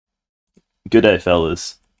Good day,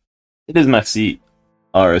 fellas. It is Maxi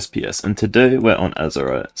RSPS, and today we're on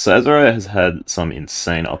Azerite. So Azerite has had some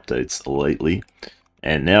insane updates lately,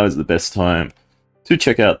 and now is the best time to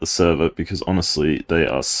check out the server because honestly, they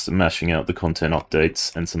are smashing out the content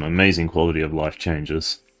updates and some amazing quality of life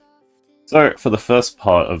changes. So for the first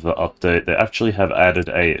part of the update, they actually have added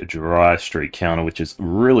a dry streak counter, which is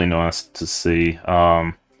really nice to see.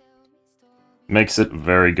 Makes it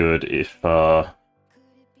very good if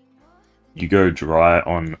you go dry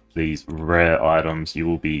on these rare items, you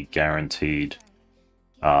will be guaranteed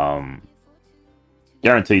to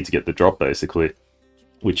get the drop basically,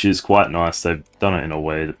 which is quite nice. They've done it in a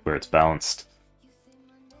way where it's balanced.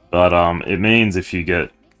 But it means if you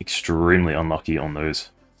get extremely unlucky on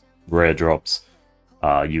those rare drops,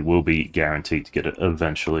 you will be guaranteed to get it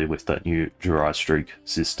eventually with that new dry streak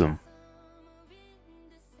system.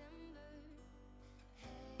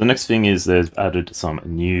 The next thing is they've added some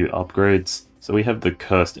new upgrades. So we have the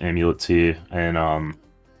cursed amulets here, and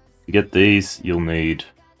to get these you'll need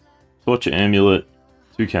torture amulet,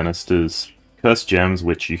 2 canisters, cursed gems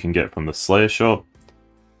which you can get from the Slayer shop.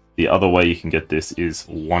 The other way you can get this is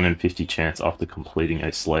 1 in 50 chance after completing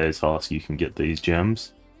a Slayer task you can get these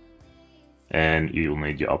gems. And you'll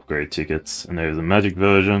need your upgrade tickets, and there's a magic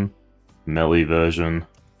version, melee version,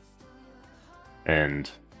 and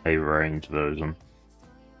a ranged version.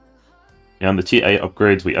 Now in the tier 8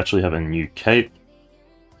 upgrades we actually have a new cape,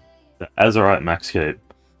 the Azerite Max Cape.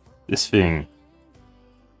 This thing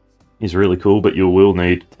is really cool, but you will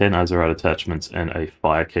need 10 Azerite attachments and a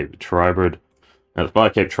Fire Cape Tribrid. Now the Fire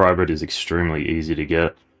Cape Tribrid is extremely easy to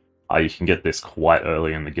get. You can get this quite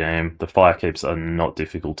early in the game. The Fire Capes are not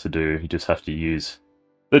difficult to do, you just have to use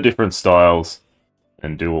the different styles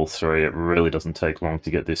and do all 3. It really doesn't take long to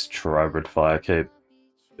get this Tribrid Fire Cape,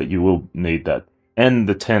 but you will need that. And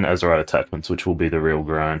the 10 Azerite attachments, which will be the real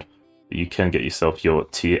grind. You can get yourself your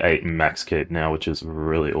tier 8 Max Cape now, which is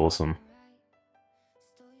really awesome.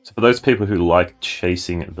 So for those people who like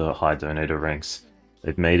chasing the high donator ranks,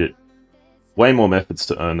 they've made it way more methods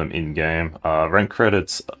to earn them in-game. Rank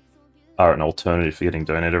credits are an alternative for getting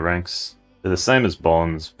donator ranks. They're the same as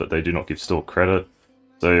bonds, but they do not give store credit.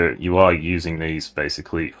 So you are using these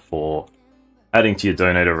basically for adding to your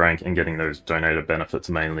donator rank and getting those donator benefits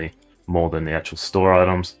mainly, more than the actual store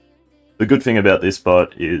items. The good thing about this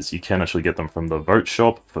bot is you can actually get them from the vote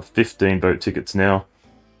shop for 15 vote tickets now,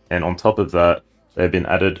 and on top of that they've been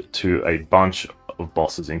added to a bunch of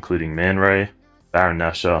bosses including Man Ray, Baron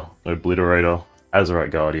Nashor, Obliterator,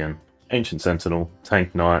 Azerite Guardian, Ancient Sentinel,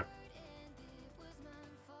 Tank Knight.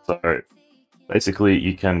 So basically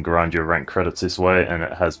you can grind your rank credits this way, and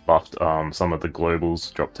it has buffed some of the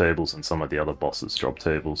globals drop tables and some of the other bosses drop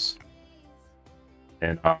tables.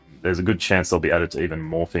 And there's a good chance they'll be added to even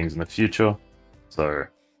more things in the future, so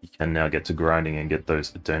you can now get to grinding and get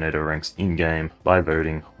those donator ranks in-game by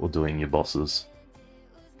voting or doing your bosses.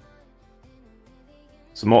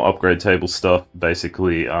 Some more upgrade table stuff.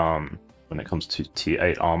 Basically, when it comes to tier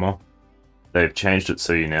 8 armor, they've changed it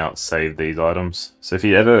so you now save these items. So if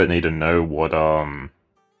you ever need to know what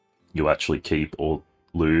you actually keep or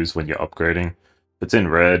lose when you're upgrading, if it's in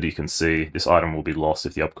red, you can see this item will be lost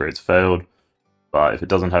if the upgrade's failed. But if it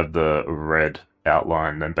doesn't have the red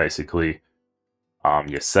outline, then basically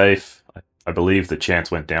you're safe. I believe the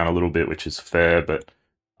chance went down a little bit, which is fair, but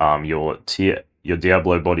your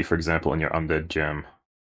Diablo body, for example, and your Undead gem,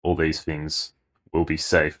 all these things will be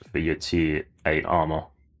safe for your tier 8 armor.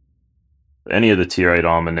 For any of the tier 8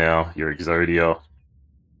 armor now, your Exodia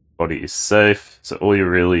body is safe, so all you're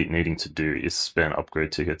really needing to do is spend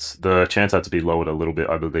upgrade tickets. The chance had to be lowered a little bit,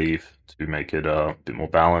 I believe, to make it a bit more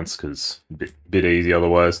balanced, because a bit easy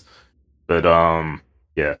otherwise. But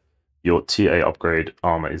yeah, your tier 8 upgrade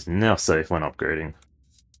armor is now safe when upgrading.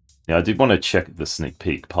 Now I did want to check the sneak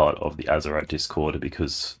peek part of the Azerite Discord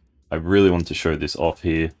because I really want to show this off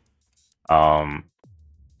here.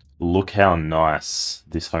 Look how nice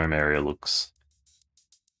this home area looks.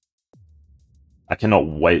 I cannot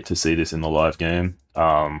wait to see this in the live game.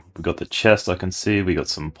 We got the chest I can see, we got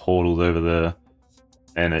some portals over there,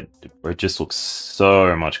 and it just looks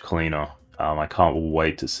so much cleaner. I can't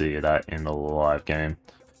wait to see that in the live game.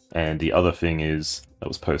 And the other thing is, that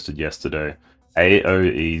was posted yesterday,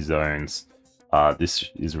 AoE zones. This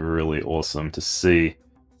is really awesome to see.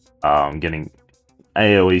 Getting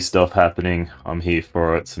AoE stuff happening. I'm here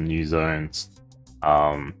for it, some new zones.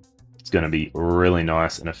 It's going to be really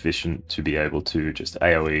nice and efficient to be able to just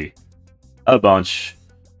AoE a bunch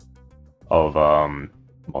of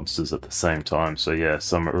monsters at the same time. So yeah,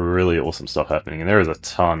 some really awesome stuff happening, and there is a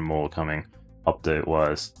ton more coming update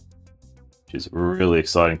wise, which is really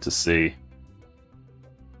exciting to see.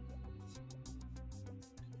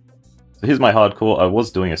 So here's my hardcore. I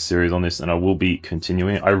was doing a series on this, and I will be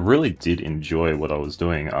continuing. I really did enjoy what I was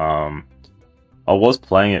doing. I was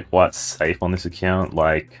playing it quite safe on this account,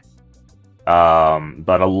 like,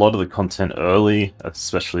 but a lot of the content early,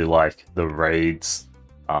 especially like the raids,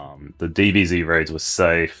 the DBZ raids were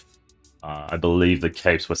safe. I believe the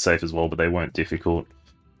capes were safe as well, but they weren't difficult.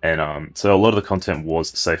 And so a lot of the content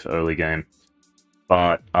was safe early game.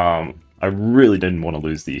 But I really didn't want to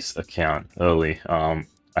lose this account early.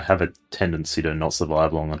 I have a tendency to not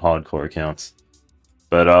survive long on hardcore accounts.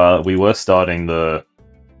 But we were starting the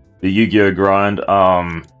Yu-Gi-Oh grind.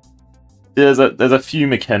 There's a few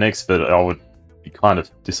mechanics, but I would be kind of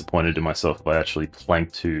disappointed in myself if I actually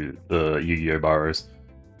planked to the Yu-Gi-Oh burrows.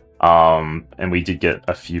 And we did get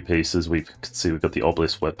a few pieces. We could see we got the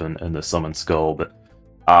Obelisk weapon and the Summon Skull, but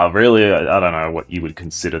really, I don't know what you would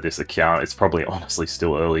consider this account. It's probably honestly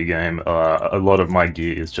still early game. A lot of my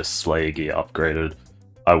gear is just Slayer gear upgraded.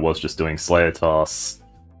 I was just doing Slayer tasks.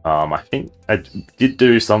 I think I did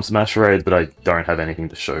do some Smash raids, but I don't have anything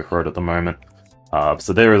to show for it at the moment.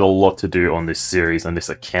 So there is a lot to do on this series and this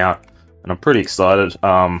account, and I'm pretty excited.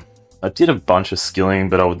 I did a bunch of skilling,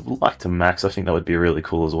 but I would like to max. I think that would be really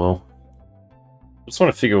cool as well. Just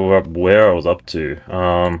want to figure out where I was up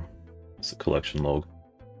to. It's a collection log.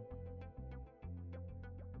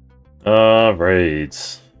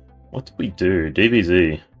 Raids. What did we do?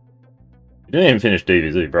 DBZ. We didn't even finish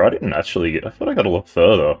DBZ, bro. I didn't actually get... I thought I got a lot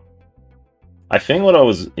further. I think what I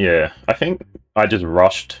was... Yeah, I think I just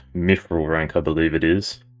rushed Mithril rank, I believe it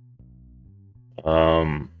is.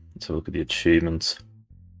 Let's have a look at the achievements.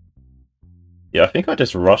 Yeah, I think I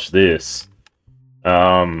just rushed this.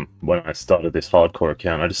 When I started this hardcore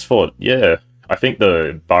account. I just thought, yeah, I think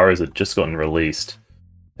the burrows had just gotten released.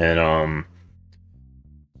 And,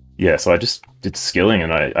 yeah, so I just did skilling,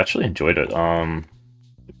 and I actually enjoyed it.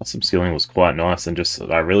 Some skilling was quite nice, and just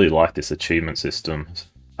I really like this achievement system,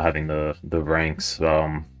 having the ranks,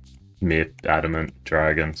 myth, adamant,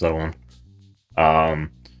 dragon, so on.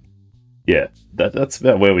 Yeah, that's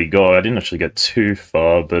about where we got. I didn't actually get too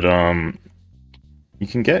far, but you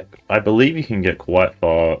can get, I believe you can get quite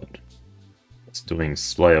far. It's doing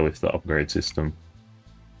Slayer with the upgrade system.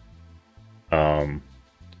 So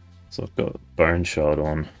I've got Bone Shard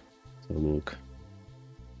on. Let's have a look.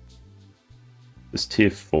 It's tier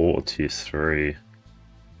 4 or tier 3?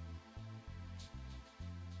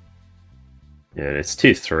 Yeah, it's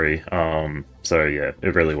tier 3. So yeah,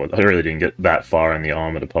 it really was. I really didn't get that far in the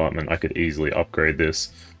armor department. I could easily upgrade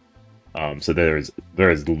this. So there is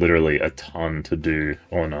literally a ton to do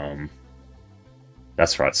on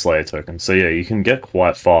that's right, Slayer tokens. So yeah, you can get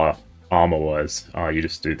quite far armor wise. You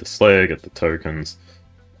just do the Slayer, get the tokens,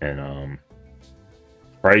 and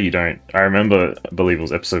pray you don't... I remember, I believe it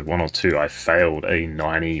was episode 1 or 2, I failed a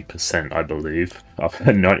 90%, I believe.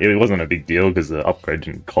 It wasn't a big deal because the upgrade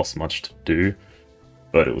didn't cost much to do,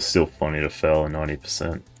 but it was still funny to fail a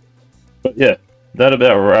 90%. But yeah, that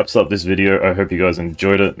about wraps up this video. I hope you guys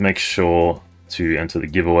enjoyed it. Make sure to enter the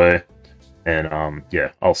giveaway, and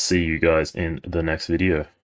yeah, I'll see you guys in the next video.